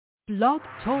Blog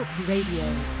Talk Radio.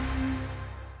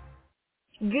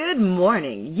 Good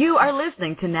morning. You are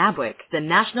listening to Nabwic'S, the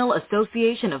National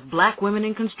Association of Black Women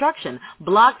in Construction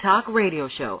Blog Talk Radio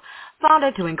Show,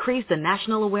 founded to increase the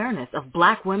national awareness of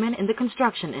Black women in the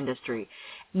construction industry.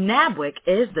 Nabwic'S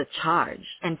is the charge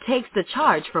and takes the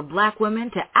charge for Black women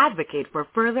to advocate for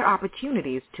further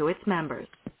opportunities to its members.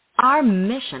 Our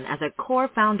mission as a core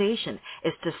foundation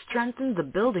is to strengthen the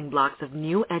building blocks of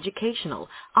new educational,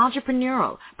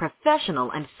 entrepreneurial,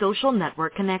 professional, and social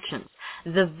network connections.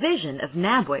 The vision of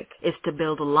Nabwic'S is to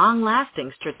build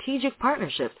long-lasting strategic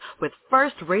partnerships with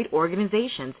first-rate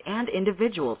organizations and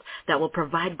individuals that will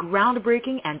provide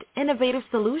groundbreaking and innovative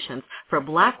solutions for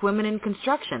Black women in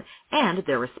construction and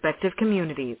their respective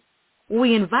communities.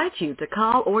 We invite you to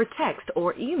call or text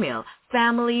or email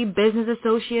family, business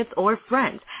associates, or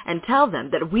friends and tell them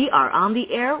that we are on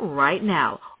the air right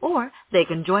now, or they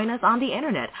can join us on the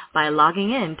internet by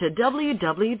logging in to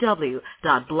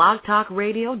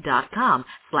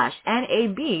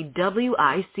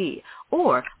www.blogtalkradio.com/NABWIC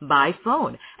or by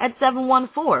phone at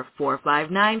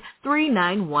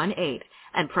 714-459-3918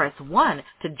 and press 1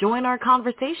 to join our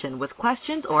conversation with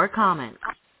questions or comments.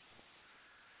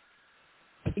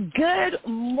 Good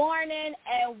morning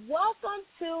and welcome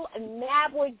to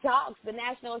Nabwic'S Talks, the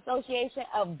National Association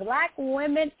of Black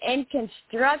Women in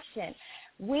Construction.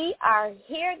 We are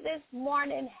here this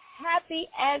morning, happy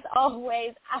as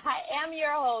always. I am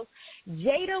your host,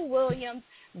 Jada Williams,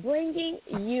 bringing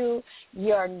you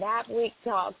your Nabwic'S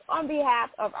Talks on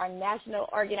behalf of our national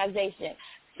organization.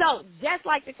 So, just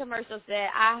like the commercial said,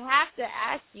 I have to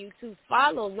ask you to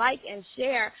follow, like, and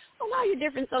share on all your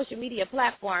different social media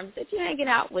platforms that you're hanging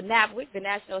out with Nabwic'S, the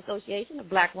National Association of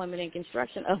Black Women in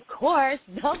Construction, of course,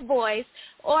 The Voice,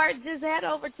 or just head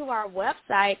over to our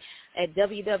website at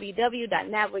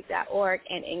www.nabwic.org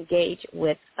and engage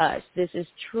with us. This is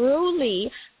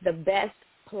truly the best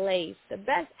place, the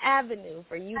best avenue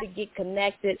for you to get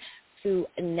connected to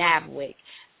Nabwic'S.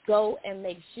 Go and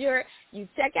make sure you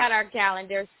check out our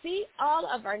calendar, see all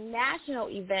of our national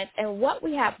events and what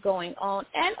we have going on.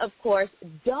 And, of course,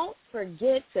 don't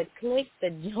forget to click the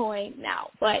Join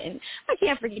Now button. I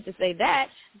can't forget to say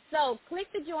that. So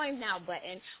click the Join Now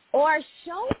button or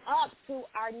show up to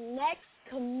our next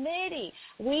committee.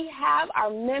 We have our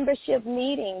membership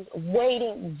meetings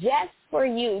waiting just for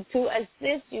you to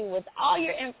assist you with all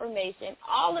your information,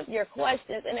 all of your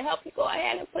questions, and to help you go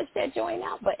ahead and push that Join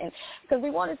Now button because we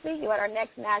want to see you at our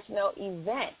next national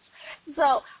event.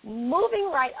 So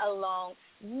moving right along,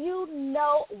 you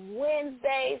know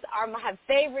Wednesdays are my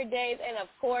favorite days, and, of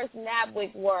course,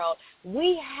 Nabwic'S World.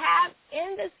 We have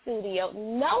in the studio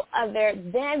no other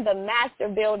than the master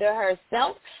builder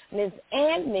herself, Ms.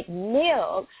 Ann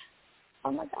McNeil.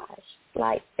 Oh, my gosh.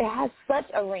 Like, it has such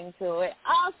a ring to it.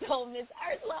 Also, Ms.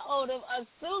 Ursula Odom of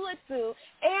Sula 2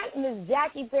 and Ms.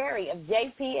 Jackie Perry of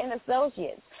JP and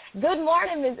Associates. Good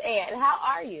morning, Ms. Ann. How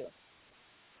are you?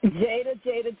 Jada,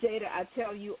 I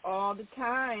tell you all the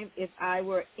time, if I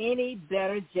were any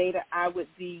better, Jada, I would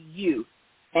be you.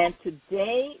 And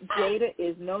today, Jada,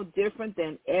 is no different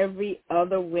than every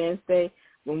other Wednesday.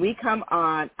 When we come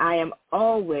on, I am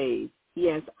always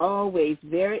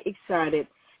very excited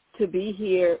to be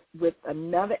here with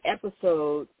another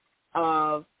episode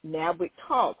of Nabwic'S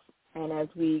Talks. And as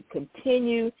we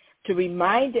continue to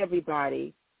remind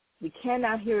everybody, we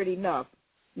cannot hear it enough,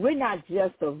 we're not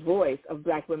just the voice of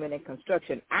Black women in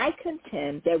construction. I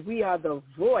contend that we are the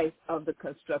voice of the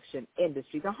construction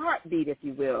industry, the heartbeat, if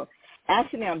you will.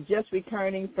 Actually, I'm just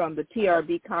returning from the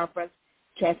TRB conference,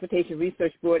 Transportation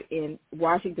Research Board in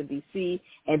Washington, D.C.,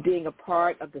 and being a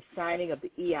part of the signing of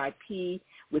the EIP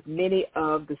with many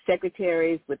of the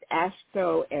secretaries, with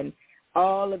ASHTO and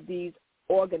all of these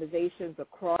organizations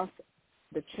across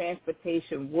the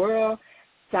transportation world,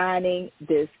 signing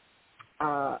this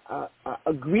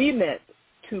agreement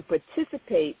to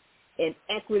participate in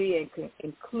equity and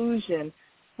inclusion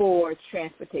for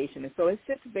transportation. And so it's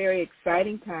just a very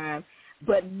exciting time,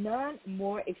 but none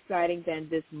more exciting than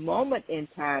this moment in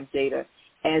time, Jada,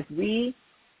 as we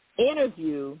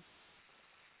interview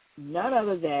none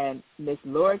other than Miss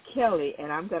Laura Kelley.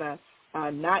 And I'm going to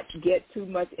not get too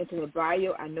much into her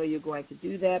bio. I know you're going to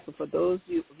do that, but for those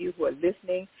of you who are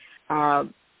listening,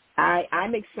 I'm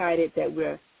excited that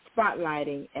we're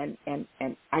spotlighting and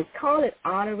I call it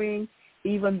honoring,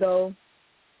 even though,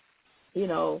 you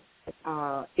know,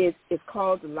 it's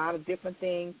called a lot of different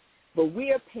things, but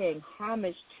we are paying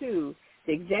homage to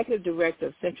the Executive Director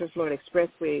of Central Florida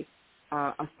Expressway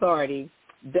Authority,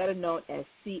 better known as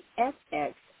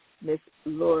CFX, Miss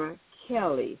Laura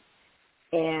Kelley.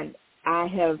 And I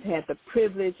have had the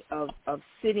privilege of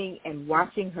sitting and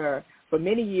watching her for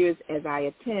many years as I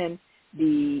attend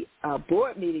the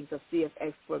board meetings of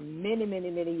CFX for many,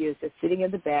 many, many years, just sitting in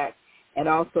the back and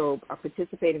also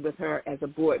participating with her as a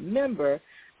board member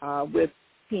with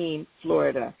Team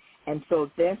Florida. And so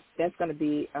that's going to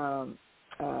be an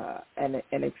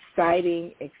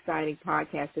exciting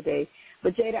podcast today.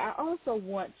 But, Jada, I also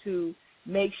want to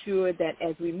make sure that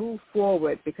as we move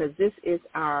forward, because this is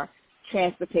our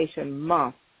transportation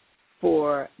month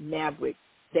for Nabwic,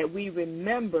 that we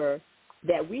remember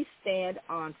that we stand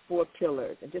on 4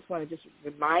 pillars. I just want to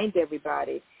remind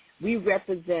everybody, we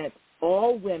represent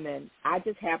all women. I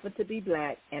just happen to be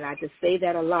black, and I just say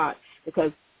that a lot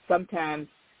because sometimes,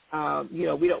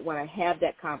 we don't want to have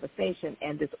that conversation.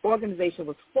 And this organization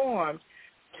was formed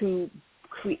to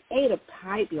create a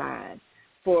pipeline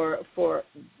for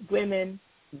women,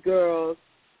 girls,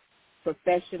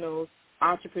 professionals,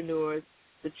 entrepreneurs,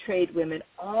 the trade women,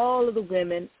 all of the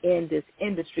women in this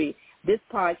industry. This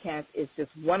podcast is just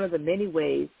one of the many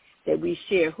ways that we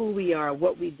share who we are,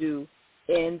 what we do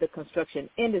in the construction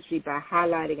industry by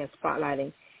highlighting and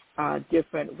spotlighting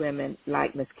different women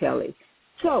like Ms. Kelley.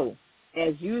 So,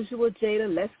 as usual,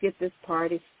 Jada, let's get this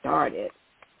party started.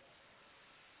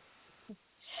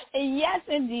 Yes,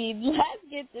 indeed. Let's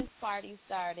get this party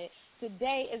started.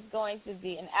 Today is going to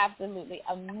be an absolutely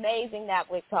amazing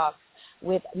Nabwic Talks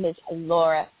with Ms.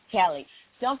 Laura Kelley.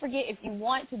 Don't forget, if you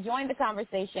want to join the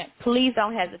conversation, please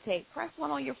don't hesitate. Press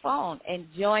 1 on your phone and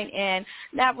join in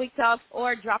Nabwic Talks,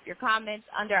 or drop your comments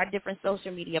under our different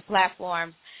social media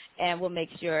platforms, and we'll make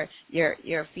sure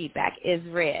your feedback is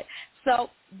read.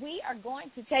 So we are going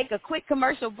to take a quick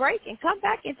commercial break and come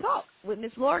back and talk with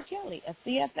Ms. Laura Kelley of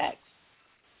CFX.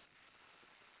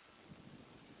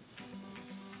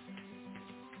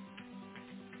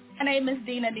 My name is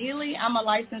Dina Neely. I'm a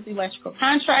licensed electrical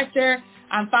contractor.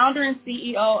 I'm founder and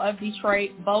CEO of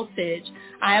Detroit Voltage.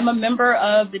 I am a member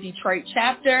of the Detroit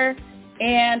chapter,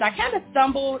 and I kind of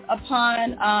stumbled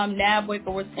upon Nabwic,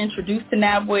 or was introduced to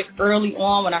Nabwic early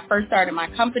on when I first started my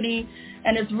company,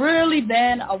 and it's really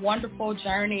been a wonderful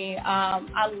journey.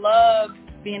 I love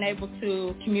being able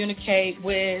to communicate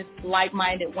with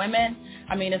like-minded women.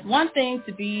 I mean, it's one thing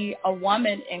to be a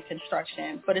woman in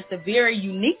construction, but it's a very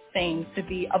unique thing to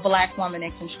be a black woman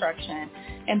in construction.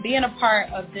 And being a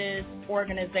part of this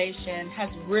organization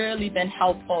has really been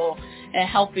helpful in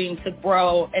helping to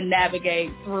grow and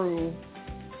navigate through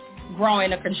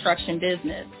growing a construction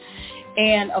business.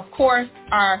 And, of course,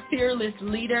 our fearless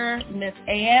leader, Miss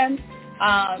Ann,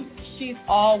 she's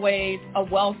always a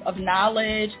wealth of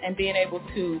knowledge, and being able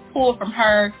to pull from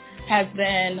her has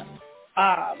been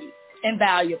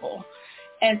invaluable.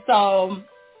 And so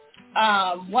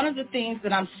one of the things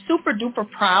that I'm super duper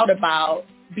proud about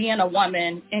being a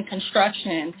woman in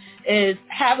construction is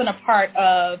having a part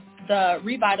of the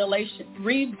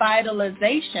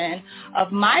revitalization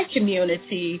of my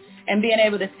community and being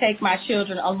able to take my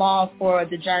children along for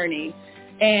the journey.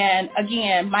 And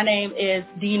again, my name is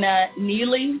Dina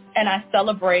Neely, and I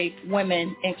celebrate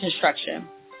women in construction.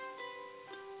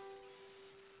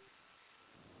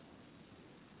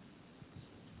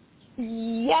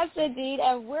 Yes, indeed,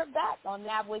 and we're back on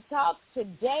Nabwic Talks.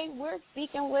 Today we're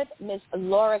speaking with Ms.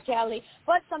 Laura Kelley,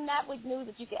 but some Nabwic news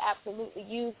that you can absolutely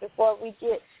use before we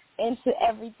get into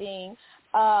everything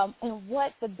and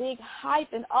what the big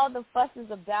hype and all the fuss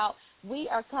is about. We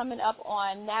are coming up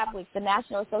on Nabwic'S, the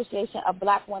National Association of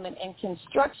Black Women in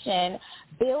Construction,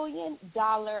 $1 billion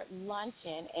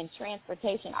luncheon and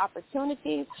transportation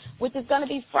opportunities, which is going to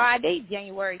be Friday,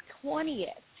 January 20th.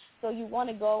 So you want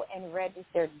to go and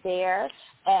register there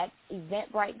at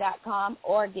eventbrite.com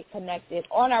or get connected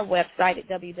on our website at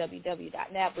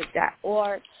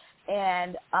www.nabwic.org,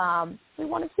 and we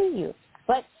want to see you.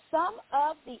 But some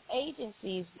of the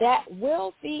agencies that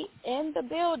will be in the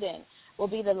building will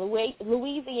be the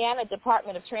Louisiana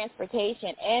Department of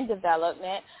Transportation and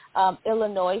Development,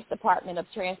 Illinois Department of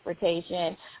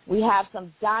Transportation. We have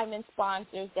some diamond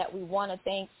sponsors that we want to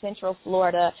thank: Central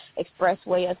Florida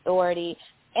Expressway Authority.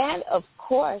 And, of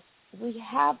course, we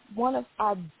have one of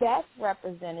our best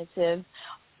representatives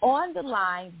on the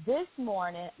line this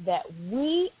morning that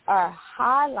we are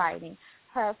highlighting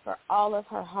her for all of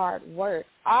her hard work,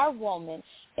 our woman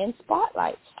in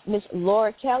spotlight, Ms.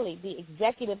 Laura Kelley, the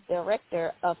Executive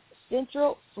Director of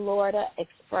Central Florida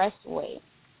Expressway.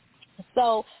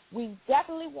 So we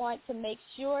definitely want to make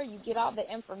sure you get all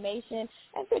the information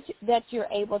and that you're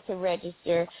able to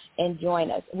register and join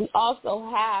us. We also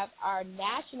have our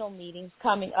national meetings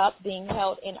coming up, being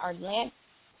held in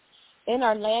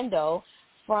Orlando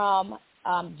from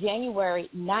January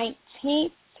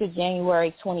 19th to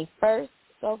January 21st.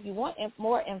 So if you want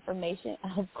more information,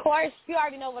 of course, you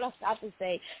already know what I'm about to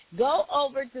say. Go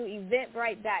over to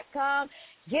eventbrite.com,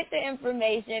 get the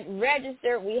information,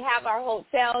 register. We have our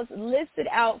hotels listed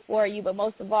out for you, but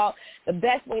most of all, the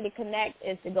best way to connect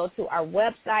is to go to our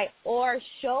website or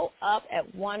show up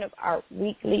at one of our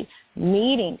weekly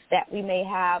meetings that we may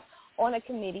have on a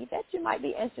committee that you might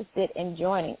be interested in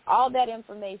joining. All that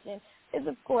information is,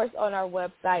 of course, on our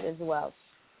website as well.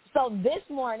 So this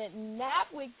morning,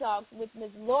 Nabwic'S talks with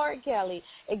Ms. Laura Kelley,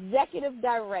 Executive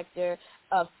Director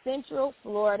of Central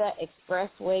Florida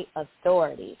Expressway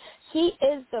Authority. She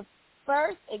is the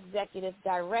first Executive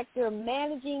Director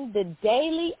managing the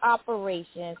daily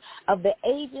operations of the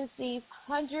agency's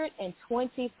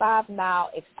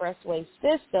 125-mile expressway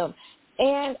system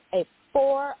and a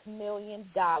 $4 million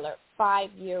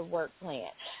 5-year work plan.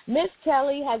 Ms.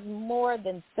 Kelley has more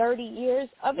than 30 years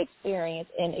of experience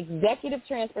in executive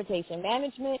transportation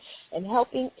management and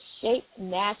helping shape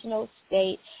national,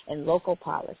 state, and local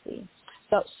policy.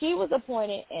 So she was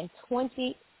appointed in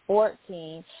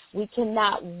 2014. We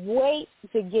cannot wait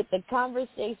to get the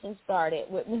conversation started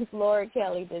with Ms. Laura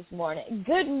Kelley this morning.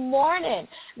 Good morning,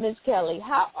 Ms. Kelley.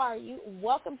 How are you?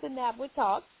 Welcome to Nabwic'S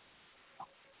Talks.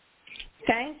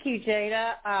 Thank you,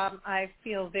 Jada. I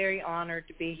feel very honored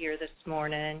to be here this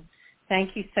morning.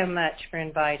 Thank you so much for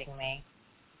inviting me.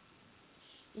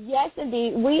 Yes,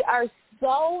 indeed. We are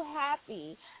so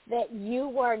happy that you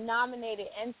were nominated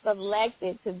and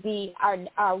selected to be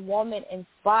our woman in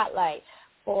spotlight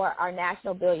for our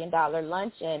National $1 Billion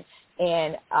Luncheon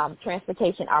and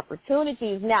transportation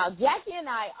opportunities. Now, Jackie and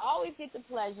I always get the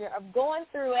pleasure of going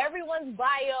through everyone's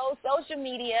bio, social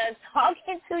media,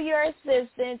 talking to your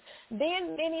assistants,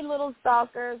 being many little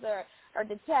stalkers or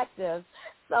detectives.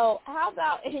 So how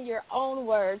about, in your own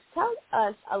words, tell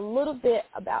us a little bit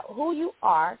about who you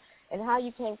are and how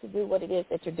you came to do what it is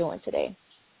that you're doing today.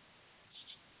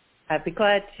 I'd be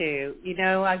glad to. You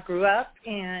know, I grew up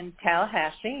in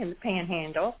Tallahassee in the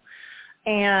Panhandle,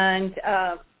 and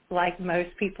like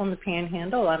most people in the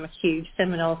Panhandle, I'm a huge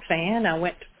Seminole fan. I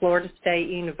went to Florida State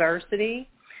University,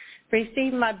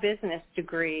 received my business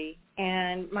degree,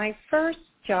 and my first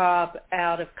job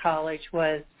out of college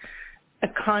was a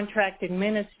contract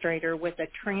administrator with a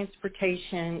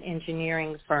transportation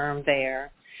engineering firm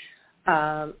there.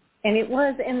 And it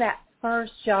was in that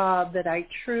first job that I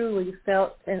truly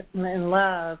felt in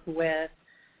love with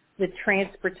the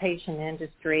transportation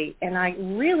industry, and I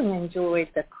really enjoyed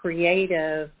the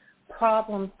creative,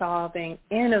 problem-solving,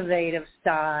 innovative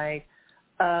side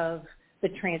of the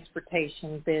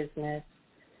transportation business.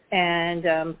 And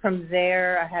from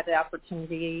there, I had the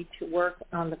opportunity to work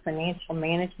on the financial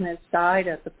management side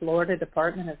of the Florida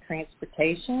Department of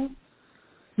Transportation,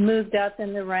 moved up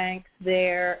in the ranks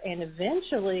there, and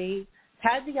eventually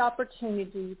had the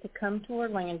opportunity to come to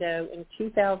Orlando in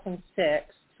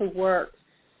 2006 to work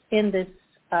in this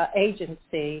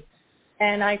agency,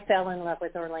 and I fell in love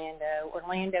with Orlando.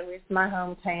 Orlando is my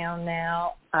hometown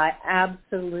now. I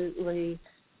absolutely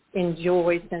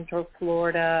enjoy Central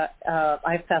Florida.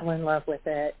 I fell in love with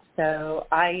it. So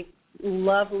I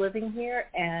love living here,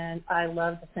 and I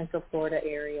love the Central Florida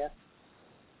area.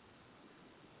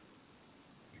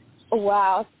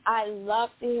 Wow. I love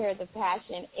to hear the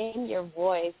passion in your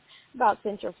voice about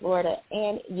Central Florida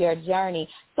and your journey.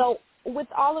 So with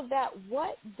all of that,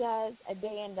 what does a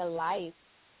day in the life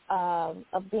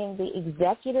of being the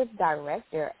executive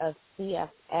director of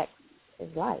CFX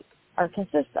is like or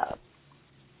consists of?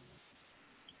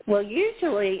 Well,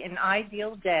 usually an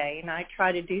ideal day, and I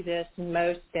try to do this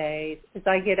most days, is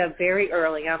I get up very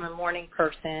early. I'm a morning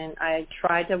person. I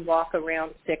try to walk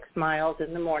around 6 miles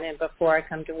in the morning before I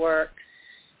come to work.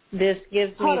 This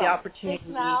gives me the opportunity.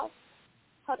 6 miles?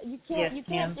 You can't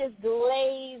ma'am. just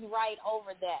glaze right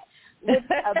over that with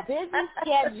a busy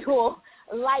schedule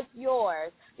like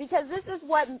yours, because this is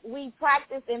what we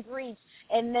practice and preach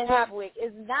in Nabwic.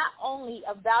 Is not only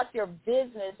about your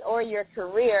business or your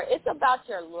career, it's about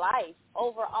your life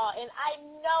overall. And I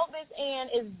know Miss Ann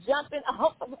is jumping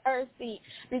off of her seat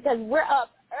because we're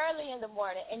up early in the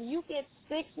morning, and you get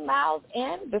 6 miles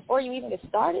in before you even get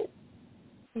started.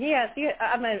 Yes,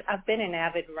 I've been an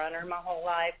avid runner my whole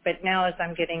life, but now as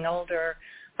I'm getting older,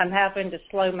 I'm having to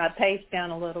slow my pace down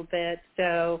a little bit.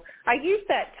 So I use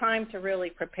that time to really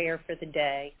prepare for the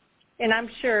day. And I'm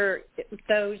sure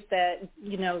those that,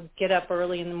 get up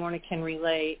early in the morning can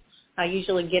relate. I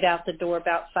usually get out the door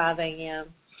about 5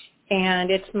 a.m., and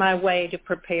it's my way to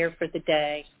prepare for the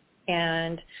day.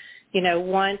 And,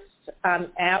 once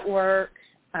I'm at work,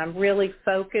 I'm really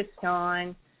focused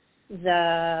on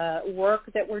the work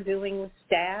that we're doing with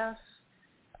staff,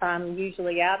 I'm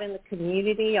usually out in the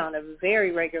community on a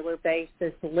very regular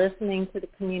basis, listening to the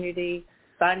community,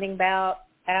 finding out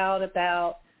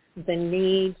about the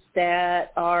needs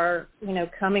that are,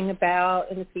 coming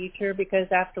about in the future, because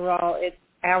after all, it's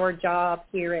our job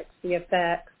here at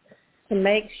CFX to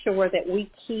make sure that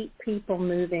we keep people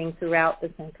moving throughout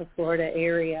the Central Florida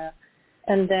area.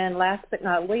 And then last but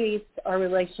not least, our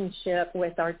relationship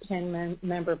with our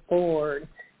 10-member board,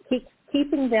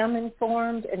 keeping them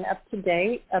informed and up to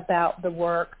date about the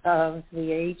work of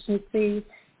the agency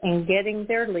and getting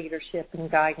their leadership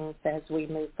and guidance as we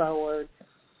move forward.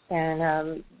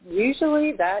 And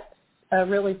usually that's a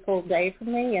really full day for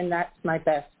me, and that's my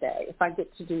best day, if I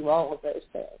get to do all of those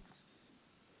things.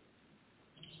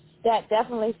 That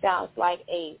definitely sounds like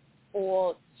a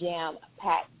full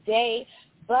jam-packed day,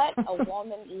 but a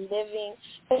woman living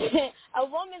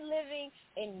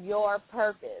in your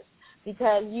purpose.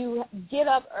 Because you get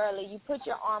up early, you put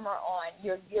your armor on,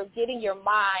 you're getting your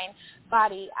mind,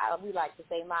 body, we like to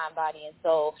say mind, body, and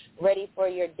soul, ready for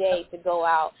your day to go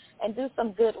out and do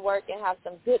some good work and have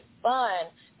some good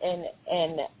fun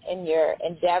in your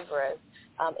endeavors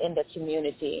in the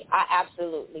community. I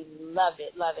absolutely love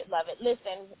it.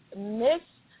 Listen, Miss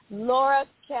Laura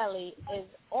Kelley is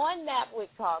on Nabwic'S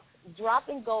Talks,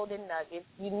 dropping golden nuggets.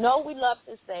 You know we love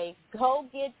to say, go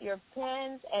get your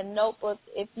pens and notebooks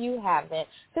if you haven't,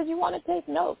 because you want to take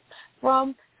notes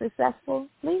from successful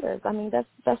leaders. I mean,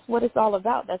 that's what it's all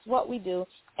about. That's what we do.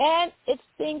 And it's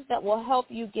things that will help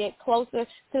you get closer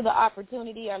to the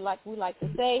opportunity, or like we like to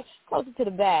say, closer to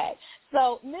the bag.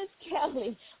 So, Ms.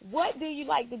 Kelley, what do you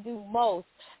like to do most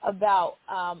about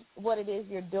what it is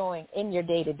you're doing in your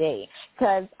day-to-day?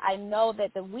 Because I know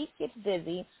that the week gets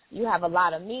busy. You have a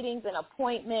lot of meetings and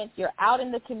appointments. You're out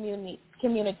in the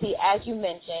community, as you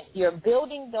mentioned. You're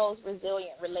building those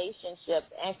resilient relationships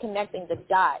and connecting the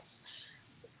dots.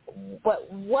 But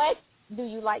what do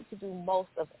you like to do most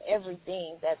of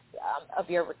everything that's of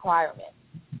your requirement?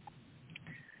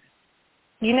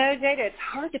 Jada, it's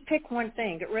hard to pick one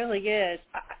thing. It really is.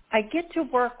 I get to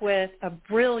work with a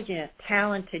brilliant,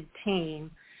 talented team,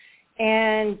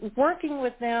 and working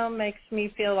with them makes me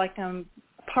feel like I'm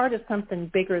part of something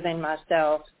bigger than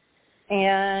myself.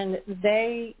 And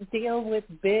they deal with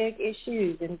big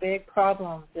issues and big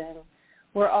problems, and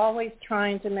we're always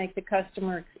trying to make the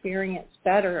customer experience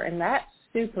better, and that's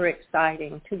super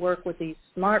exciting to work with these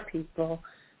smart people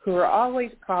who are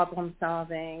always problem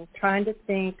solving, trying to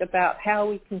think about how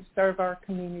we can serve our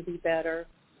community better.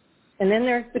 And then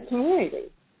there's the community.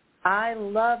 I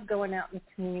love going out in the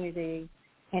community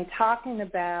and talking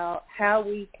about how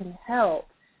we can help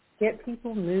get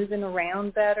people moving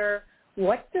around better.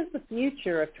 What does the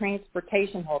future of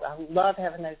transportation hold? I love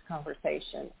having those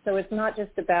conversations. So it's not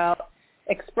just about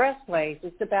expressways.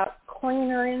 It's about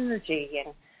cleaner energy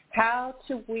and how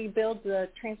do we build the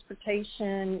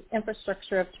transportation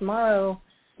infrastructure of tomorrow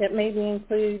that maybe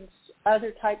includes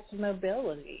other types of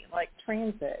mobility, like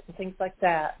transit and things like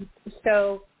that.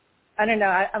 So, I don't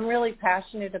know, I'm really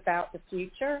passionate about the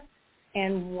future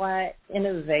and what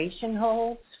innovation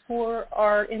holds for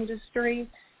our industry,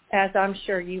 as I'm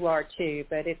sure you are too,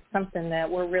 but it's something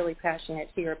that we're really passionate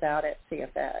here about at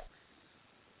CFX.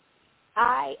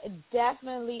 I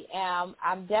definitely am.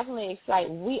 I'm definitely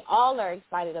excited. We all are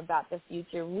excited about the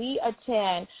future. We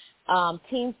attend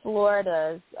Team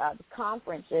Florida's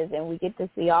conferences, and we get to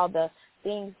see all the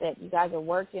things that you guys are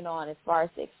working on as far as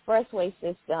the expressway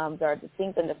systems or the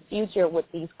things in the future with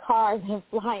these cars and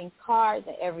flying cars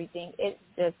and everything. It's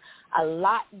just a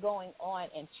lot going on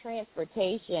in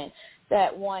transportation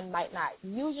that one might not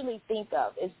usually think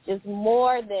of. It's just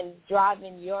more than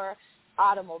driving your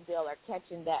automobile or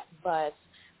catching that bus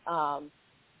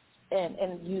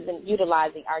and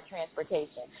utilizing our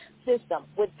transportation system.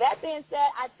 With that being said,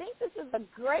 I think this is a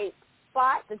great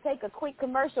spot to take a quick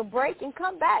commercial break and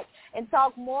come back and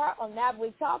talk more on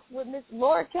Nabwic'S Talks with Ms.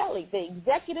 Laura Kelley, the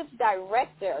Executive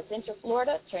Director of Central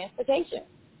Florida Transportation.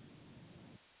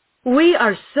 We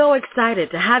are so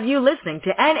excited to have you listening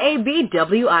to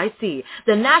Nabwic'S,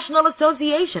 the National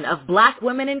Association of Black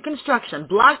Women in Construction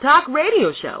Blog Talk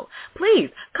Radio Show.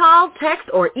 Please call, text,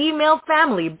 or email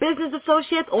family, business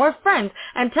associates, or friends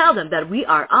and tell them that we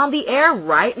are on the air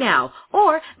right now.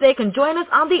 Or they can join us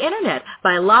on the internet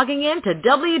by logging in to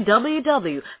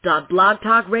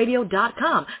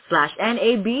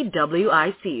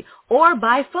www.blogtalkradio.com/NABWIC or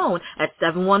by phone at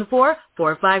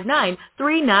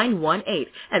 714-459-3918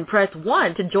 and press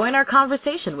 1 to join our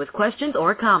conversation with questions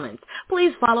or comments.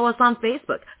 Please follow us on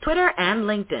Facebook, Twitter, and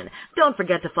LinkedIn. Don't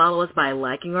forget to follow us by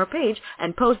liking our page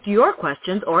and post your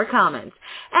questions or comments.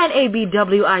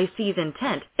 NABWIC's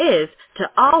intent is to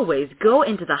always go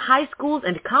into the high schools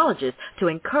and colleges to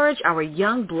encourage our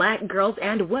young black girls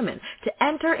and women to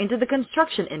enter into the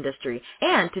construction industry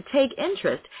and to take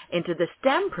interest into the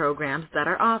STEM programs that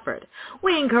are offered.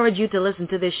 We encourage you to listen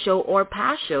to this show or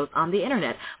past shows on the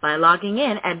internet by logging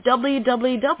in at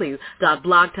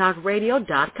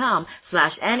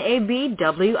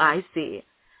www.blogtalkradio.com/NABWIC.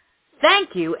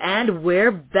 Thank you, and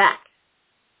we're back.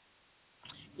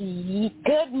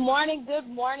 Good morning,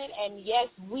 and yes,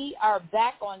 we are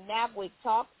back on Nabwic'S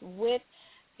Talks with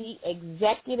the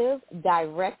Executive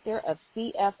Director of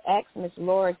CFX, Ms.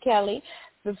 Laura Kelley.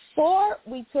 Before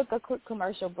we took a quick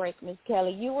commercial break, Ms.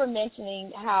 Kelley, you were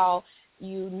mentioning how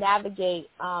you navigate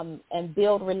and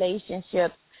build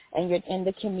relationships and you're in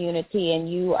the community and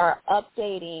you are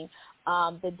updating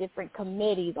the different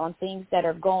committees on things that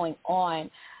are going on.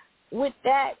 With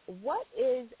that, what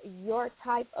is your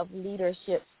type of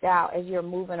leadership style as you're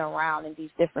moving around in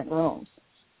these different rooms?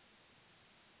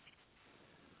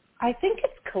 I think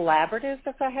it's collaborative,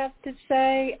 if I have to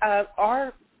say.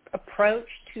 Our approach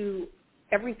to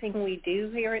everything we do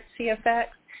here at CFX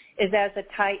is as a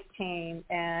tight team,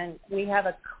 and we have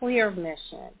a clear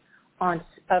mission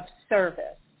of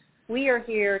service. We are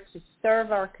here to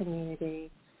serve our community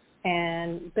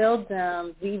and build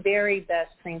them the very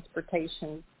best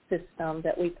transportation system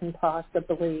that we can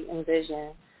possibly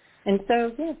envision. And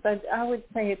so, yes, I would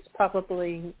say it's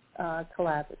probably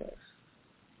collaborative.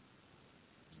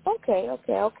 Okay.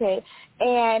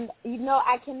 And,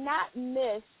 I cannot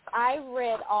miss, I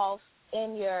read off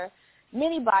in your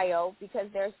mini bio because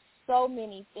there's so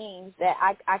many things that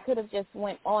I could have just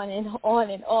went on and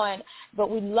on, but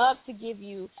we'd love to give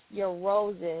you your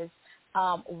roses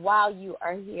while you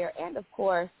are here. And, of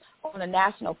course, on a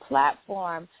national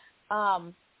platform,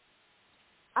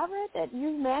 I read that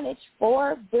you manage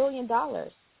 $4 billion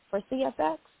for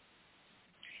CFX,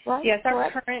 right? Yes,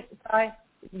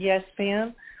 yes,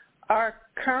 ma'am. Our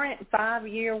current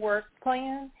 5-year work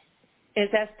plan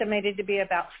is estimated to be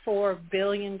about $4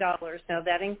 billion. Now,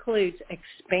 that includes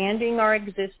expanding our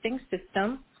existing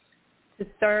system to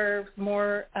serve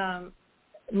more of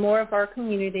our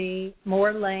community,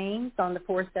 more lanes on the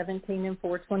 417 and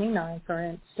 429, for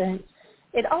instance.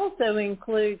 It also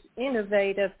includes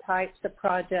innovative types of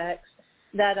projects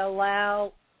that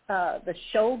allow the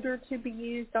shoulder to be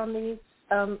used on these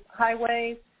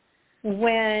highways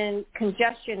when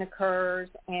congestion occurs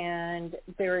and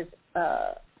there is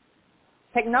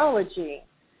technology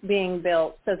being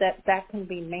built so that can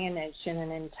be managed in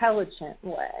an intelligent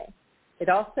way. It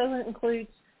also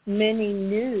includes many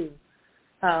new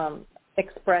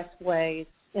expressways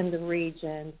in the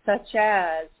region, such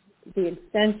as the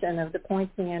extension of the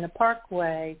Poinciana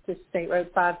Parkway to State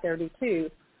Road 532.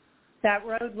 That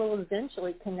road will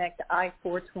eventually connect to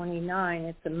I-429.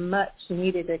 It's a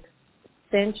much-needed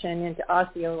extension into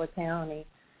Osceola County.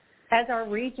 As our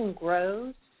region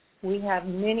grows, we have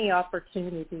many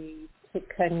opportunities to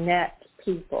connect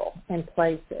people and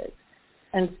places.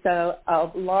 And so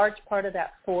a large part of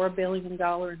that $4 billion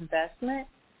investment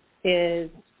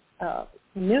is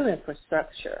new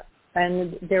infrastructure.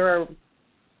 And there are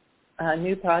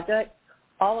new projects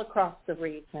all across the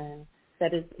region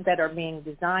that are being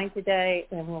designed today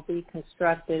and will be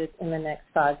constructed in the next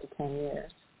 5 to 10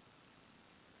 years.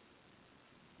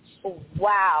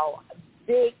 Wow,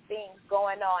 big things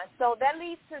going on. So that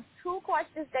leads to 2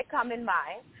 questions that come in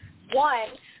mind.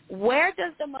 One, where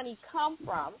does the money come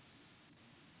from,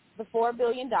 the $4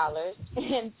 billion?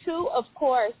 And 2, of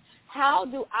course, how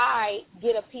do I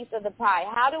get a piece of the pie?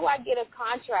 How do I get a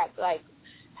contract? Like,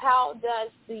 how does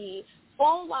the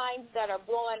phone lines that are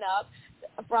blowing up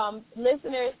from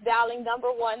listeners dialing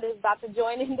number 1 that's about to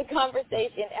join in the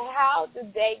conversation, how do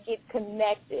they get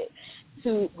connected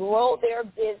to grow their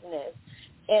business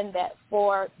in that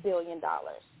 $4 billion?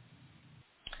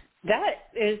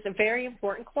 That is a very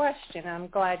important question. I'm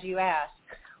glad you asked.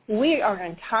 We are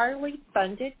entirely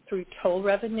funded through toll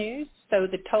revenues, so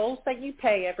the tolls that you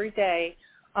pay every day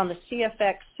on the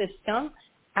CFX system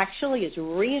actually is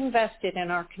reinvested in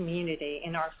our community,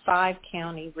 in our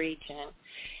 5-county region.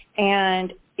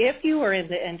 And if you are in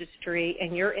the industry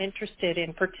and you're interested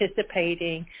in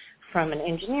participating from an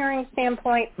engineering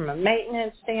standpoint, from a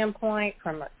maintenance standpoint,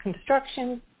 from a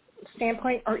construction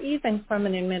standpoint, or even from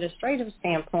an administrative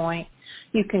standpoint,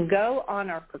 you can go on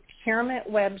our procurement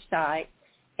website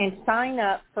and sign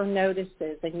up for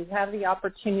notices, and you have the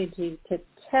opportunity to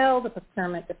tell the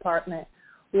procurement department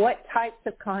what types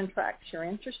of contracts you're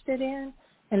interested in,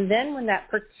 and then when that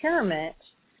procurement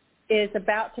is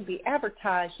about to be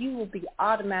advertised, you will be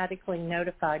automatically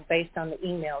notified based on the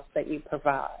emails that you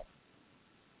provide.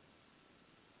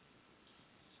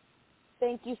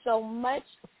 Thank you so much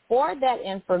for that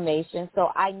information.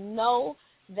 So I know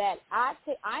that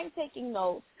I'm taking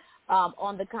notes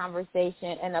on the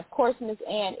conversation, and of course Ms.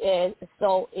 Ann is.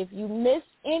 So if you miss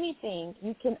anything,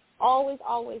 you can always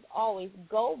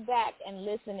go back and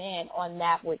listen in on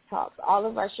Nabwic Talks. All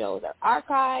of our shows are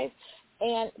archived,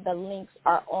 and the links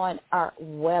are on our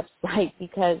website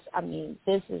because, I mean,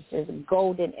 this is just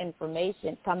golden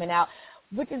information coming out,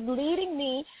 which is leading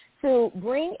me to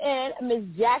bring in Ms.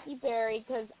 Jackie Berry,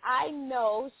 because I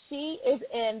know she is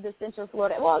in the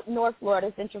North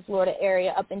Florida, Central Florida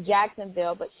area up in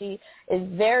Jacksonville, but she is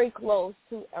very close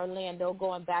to Orlando,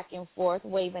 going back and forth,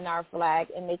 waving our flag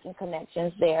and making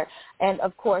connections there. And,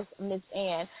 of course, Ms.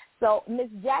 Ann. So, Ms.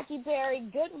 Jackie Berry,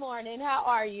 good morning. How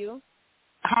are you?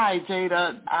 Hi,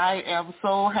 Jada. I am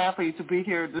so happy to be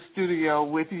here in the studio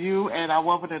with you, and our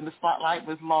woman in the spotlight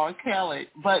was Laura Kelley.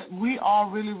 But we are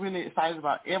really, really excited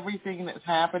about everything that's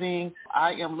happening.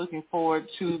 I am looking forward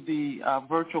to the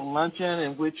virtual luncheon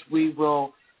in which we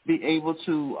will be able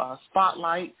to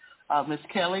spotlight Ms.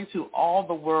 Kelley to all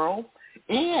the world.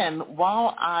 And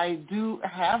while I do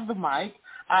have the mic,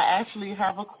 I actually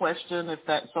have a question, if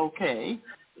that's okay.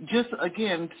 Just,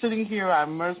 again, sitting here,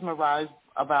 I'm mesmerized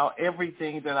about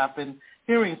everything that I've been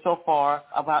hearing so far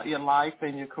about your life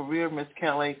and your career, Ms.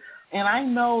 Kelley. And I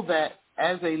know that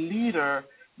as a leader,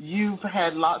 you've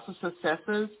had lots of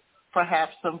successes,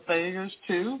 perhaps some failures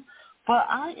too. But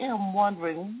I am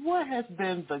wondering, what has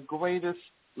been the greatest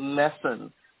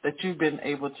lesson that you've been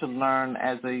able to learn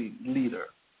as a leader?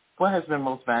 What has been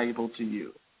most valuable to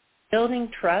you? Building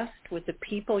trust with the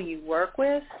people you work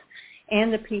with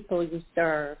and the people you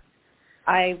serve.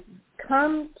 I've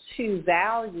come to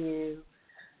value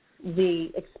the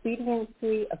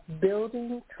expediency of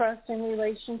building trust in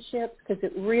relationships because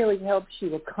it really helps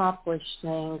you accomplish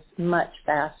things much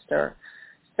faster.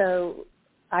 So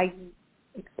I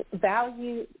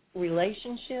value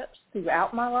relationships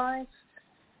throughout my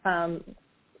life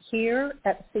here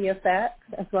at CFX,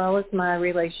 as well as my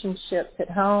relationships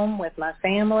at home with my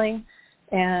family.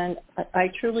 And I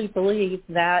truly believe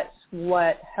that's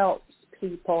what helps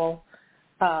people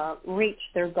reach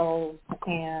their goals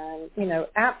and,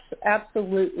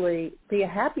 absolutely be a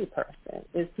happy person,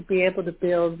 is to be able to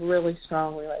build really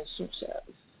strong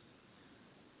relationships.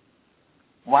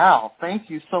 Wow, thank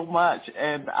you so much.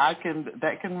 And that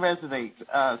can resonate,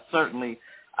 certainly.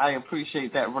 I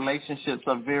appreciate that relationships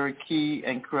are very key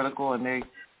and critical, and they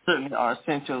certainly are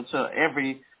essential to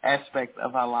every aspect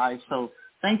of our lives. So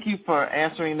thank you for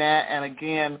answering that. And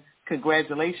again,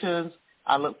 congratulations.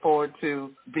 I look forward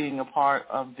to being a part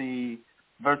of the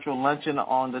virtual luncheon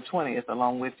on the 20th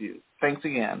along with you. Thanks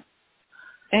again.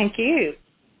 Thank you.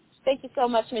 Thank you so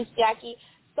much, Ms. Jackie.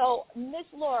 So, Ms.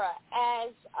 Laura, as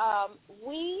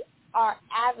we are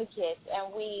advocates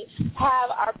and we have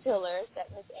our pillars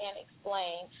that Ms. Ann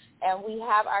explained, and we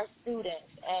have our students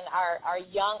and our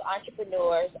young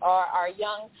entrepreneurs or our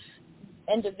young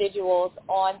individuals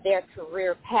on their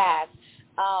career path,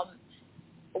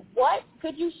 what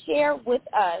could you share with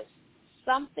us,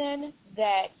 something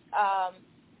that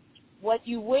what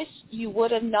you wish you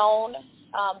would have known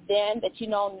then that you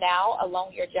know now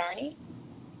along your journey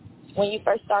when you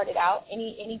first started out?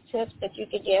 Any tips that you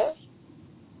could give?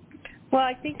 Well,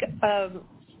 I think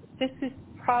this is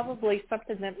probably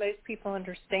something that most people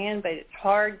understand, but it's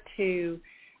hard to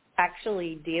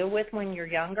actually deal with when you're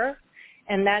younger,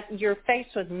 and that you're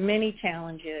faced with many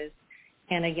challenges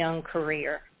in a young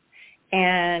career.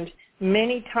 And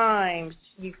many times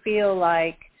you feel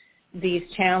like these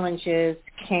challenges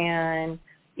can,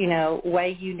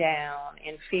 weigh you down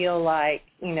and feel like,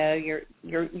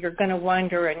 you're going to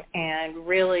wonder and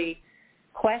really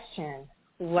question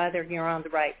whether you're on the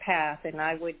right path. And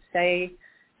I would say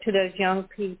to those young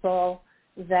people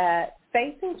that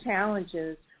facing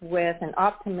challenges with an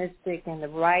optimistic and the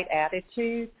right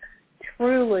attitude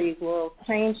truly will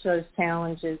change those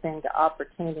challenges into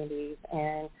opportunities.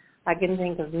 And I can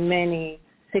think of many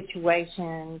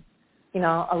situations,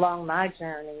 along my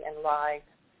journey in life,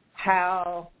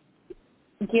 how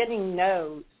getting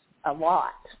no's a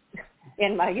lot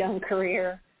in my young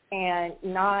career and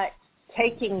not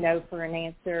taking no for an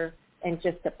answer and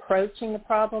just approaching a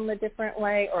problem a different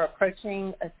way or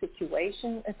approaching a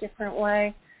situation a different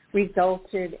way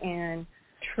resulted in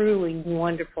truly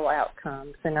wonderful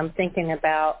outcomes. And I'm thinking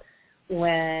about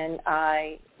when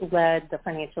I led the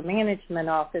financial management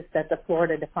office at the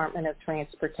Florida Department of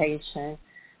Transportation.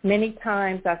 Many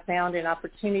times I found an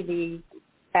opportunity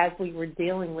as we were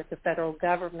dealing with the federal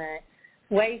government,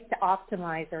 ways to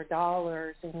optimize our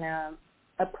dollars and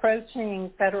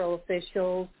approaching federal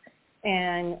officials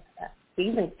and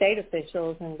even state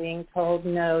officials, and being told,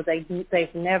 no,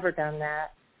 they've never done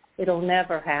that. It'll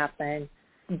never happen.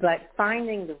 But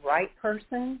finding the right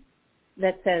person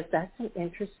that says, that's an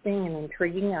interesting and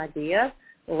intriguing idea,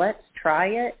 let's try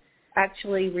it,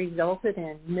 actually resulted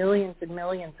in millions and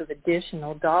millions of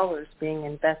additional dollars being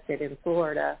invested in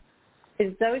Florida.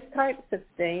 It's those types of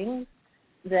things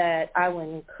that I would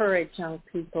encourage young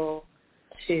people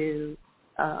to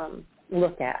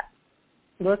look at.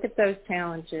 Look at those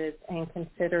challenges and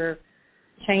consider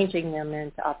changing them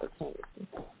into opportunities.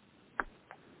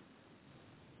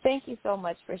 Thank you so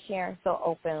much for sharing so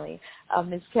openly,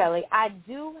 Ms. Kelley. I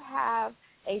do have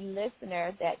a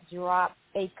listener that dropped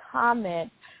a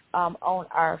comment on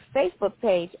our Facebook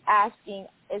page asking,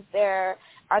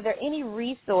 are there any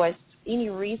resources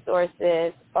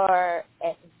or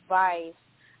advice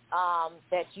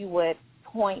that you would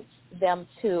point them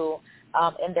to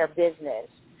in their business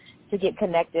to get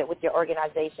connected with your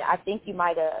organization? I think you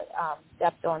might have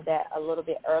stepped on that a little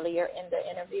bit earlier in the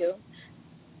interview.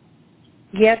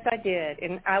 Yes, I did,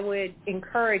 and I would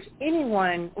encourage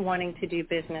anyone wanting to do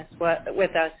business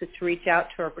with us to reach out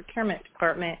to our procurement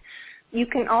department. You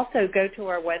can also go to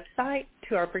our website,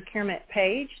 to our procurement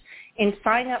page, and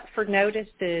sign up for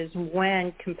notices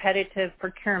when competitive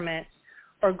procurements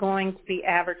are going to be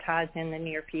advertised in the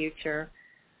near future.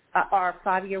 Our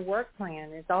 5-year work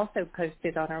plan is also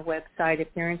posted on our website if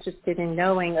you're interested in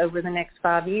knowing over the next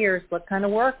 5 years what kind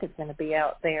of work is going to be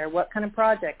out there, what kind of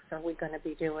projects are we going to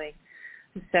be doing.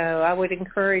 So I would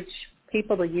encourage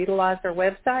people to utilize our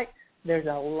website. There's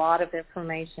a lot of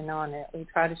information on it. We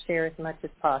try to share as much as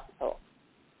possible.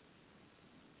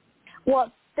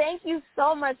 Well, thank you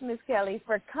so much, Ms. Kelley,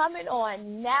 for coming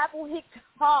on Nabwic'S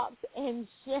Talks and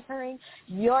sharing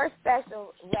your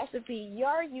special recipe,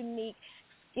 your unique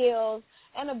skills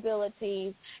and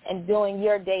abilities, and doing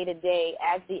your day-to-day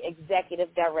as the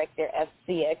executive director of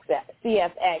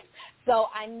CFX. So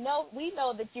we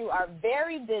know that you are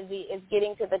very busy. It's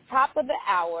getting to the top of the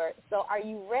hour. So are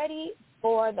you ready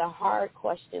for the hard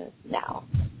questions now?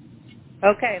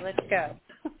 Okay, let's go.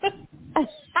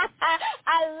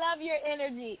 I love your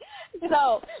energy.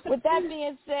 So with that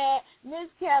being said, Ms.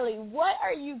 Kelley, what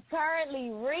are you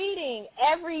currently reading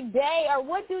every day, or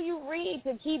what do you read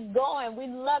to keep going?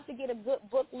 We'd love to get a good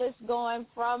book list going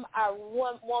from our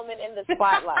one woman in the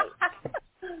spotlight.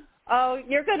 Oh,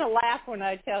 you're going to laugh when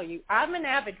I tell you. I'm an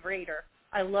avid reader.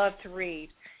 I love to read.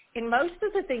 And most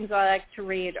of the things I like to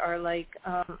read are like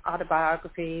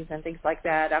autobiographies and things like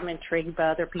that. I'm intrigued by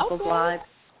other people's lives.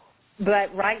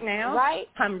 But right now,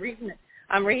 I'm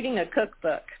reading a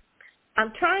cookbook.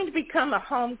 I'm trying to become a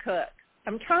home cook.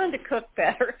 I'm trying to cook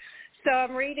better. So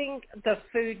I'm reading The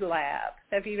Food Lab.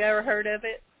 Have you ever heard of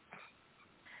it?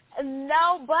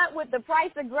 No, but with the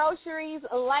price of groceries,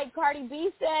 like Cardi B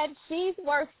said, she's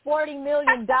worth $40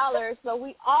 million, so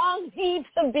we all need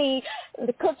to be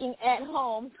cooking at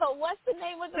home. So what's the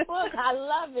name of the book? I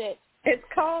love it. It's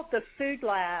called The Food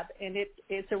Lab, and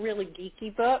it's a really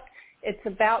geeky book. It's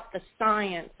about the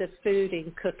science of food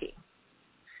and cooking.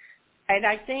 And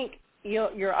I think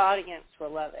your audience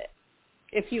will love it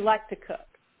if you like to cook.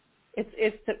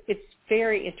 It's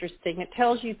very interesting. It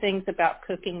tells you things about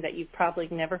cooking that you've probably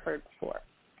never heard before.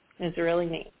 It's really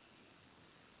neat.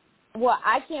 Well,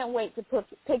 I can't wait to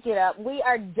pick it up. We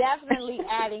are definitely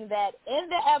adding that in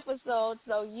the episode,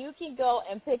 so you can go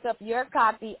and pick up your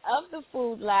copy of The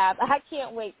Food Lab. I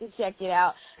can't wait to check it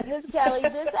out. Ms. Kelley,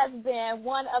 this has been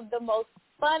one of the most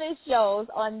funnest shows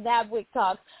on Nabwic'S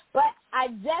Talks, but I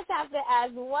just have to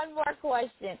ask one more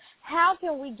question. How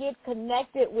can we get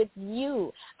connected with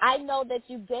you? I know that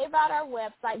you gave out our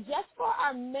website. Just for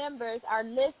our members, our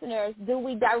listeners, do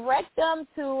we direct them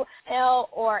to Elle,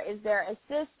 or is there an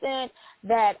assistant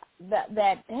that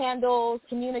handles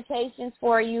communications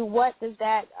for you? What does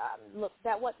that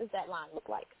what does that line look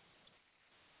like?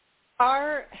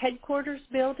 Our headquarters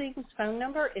building's phone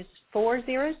number is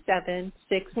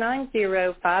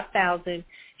 407-690-5000.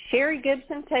 Sherry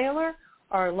Gibson-Taylor,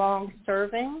 our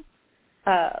long-serving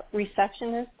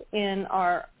receptionist in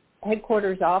our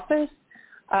headquarters office,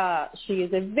 she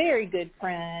is a very good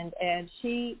friend, and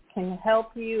she can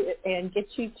help you and get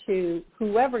you to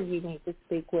whoever you need to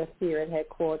speak with here at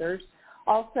headquarters.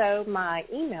 Also, my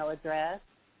email address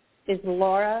is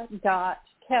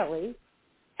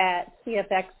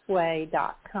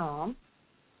laura.kelley@cfxway.com.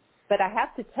 But I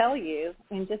have to tell you,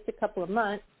 in just a couple of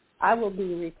months, I will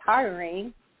be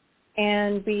retiring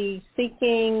and be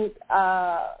seeking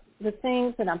the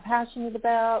things that I'm passionate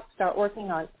about, start working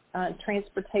on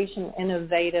transportation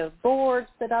innovative boards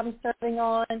that I'm serving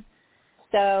on.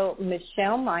 So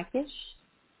Michelle Mikish,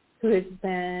 who has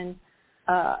been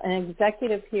an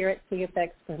executive here at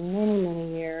CFX for many,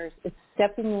 many years, is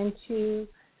stepping into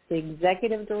the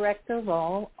executive director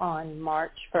role on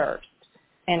March 1st.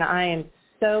 And I am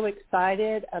so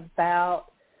excited about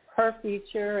her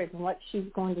future and what she's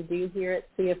going to do here at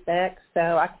CFX. So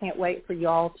I can't wait for you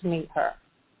all to meet her.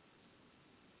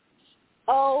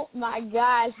 Oh, my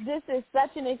gosh. This is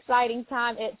such an exciting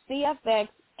time at CFX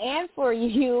and for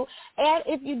you. And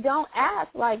if you don't ask,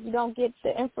 you don't get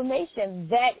the information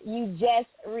that you just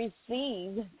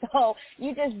received. So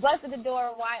you just busted the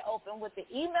door wide open with the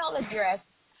email address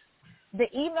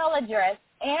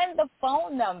and the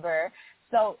phone number.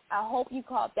 So I hope you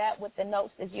caught that with the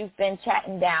notes that you've been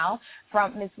chatting down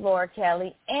from Ms. Laura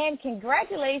Kelley. And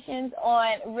congratulations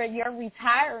on your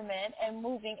retirement and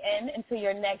moving into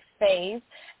your next phase.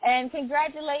 And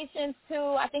congratulations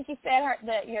to, I think you said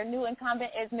that your new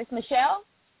incumbent is Ms. Michelle?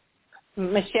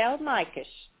 Michelle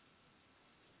Mikish.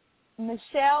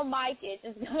 Michelle Mikish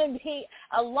is going to be,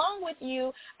 along with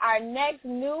you, our next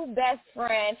new best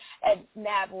friend at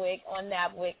Nabwic,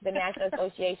 the National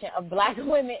Association of Black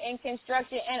Women in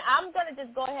Construction. And I'm going to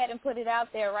just go ahead and put it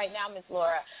out there right now, Ms.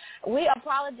 Laura. We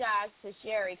apologize to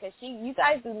Sherry because you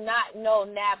guys do not know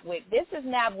Nabwic. This is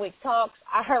Nabwic Talks.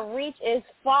 Our reach is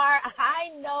far. I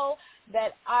know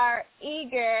that our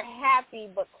eager, happy,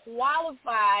 but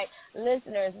qualified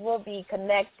listeners will be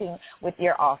connecting with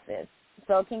your office.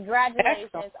 So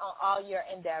congratulations on all your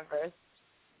endeavors.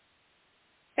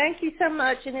 Thank you so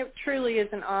much, and it truly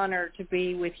is an honor to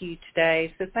be with you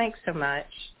today, so thanks so much.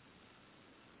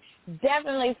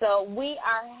 Definitely so. We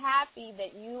are happy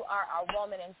that you are our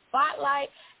Woman in Spotlight,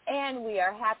 and we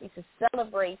are happy to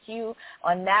celebrate you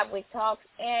on Nabwic Talks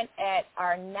and at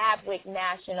our Nabwic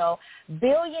National $1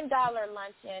 billion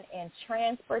Luncheon and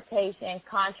Transportation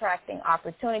Contracting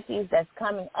Opportunities that's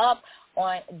coming up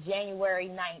on January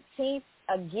 19th.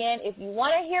 Again, if you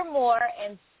want to hear more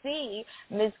and see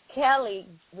Ms. Kelley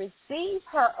receive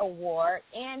her award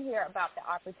and hear about the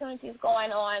opportunities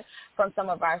going on from some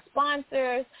of our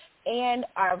sponsors and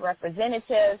our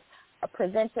representatives,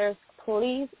 presenters,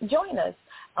 please join us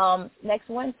next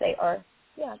Wednesday,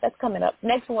 that's coming up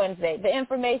next Wednesday. The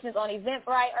information is on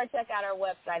Eventbrite, or check out our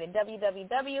website at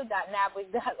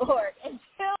www.nabwic.org.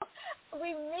 Until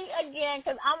we meet again,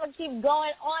 because I'm going to keep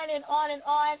going on and on and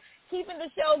on, keeping the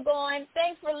show going.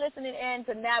 Thanks for listening in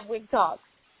to Nabwic Talks.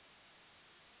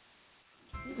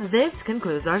 This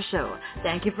concludes our show.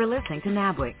 Thank you for listening to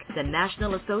Nabwic, the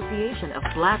National Association of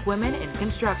Black Women in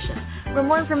Construction. For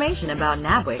more information about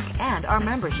Nabwic and our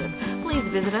membership, please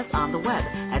visit us on the web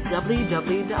at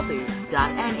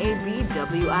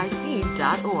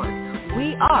www.nabwic.org.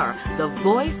 We are the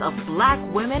voice of Black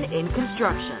women in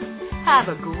construction. Have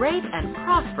a great and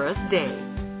prosperous day.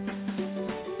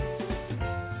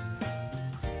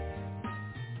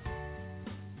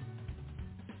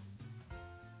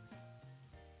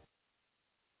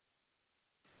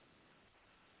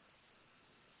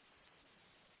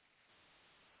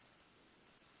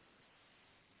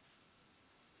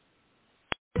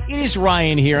 It is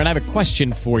Ryan here, and I have a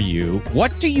question for you.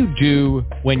 What do you do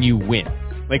when you win?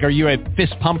 Like, are you a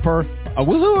fist pumper, a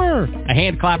woohooer, a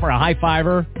hand clapper, a high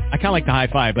fiver? I kind of like the high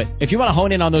five, but if you want to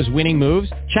hone in on those winning moves,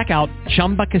 check out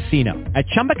Chumba Casino. At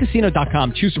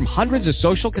ChumbaCasino.com, choose from hundreds of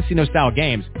social casino-style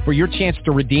games for your chance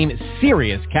to redeem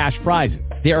serious cash prizes.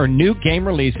 There are new game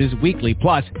releases weekly,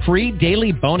 plus free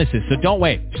daily bonuses, so don't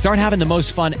wait. Start having the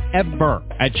most fun ever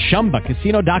at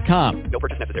ChumbaCasino.com. No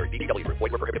purchase necessary. VGW Group.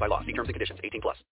 Void where prohibited by law. See terms and conditions. 18+.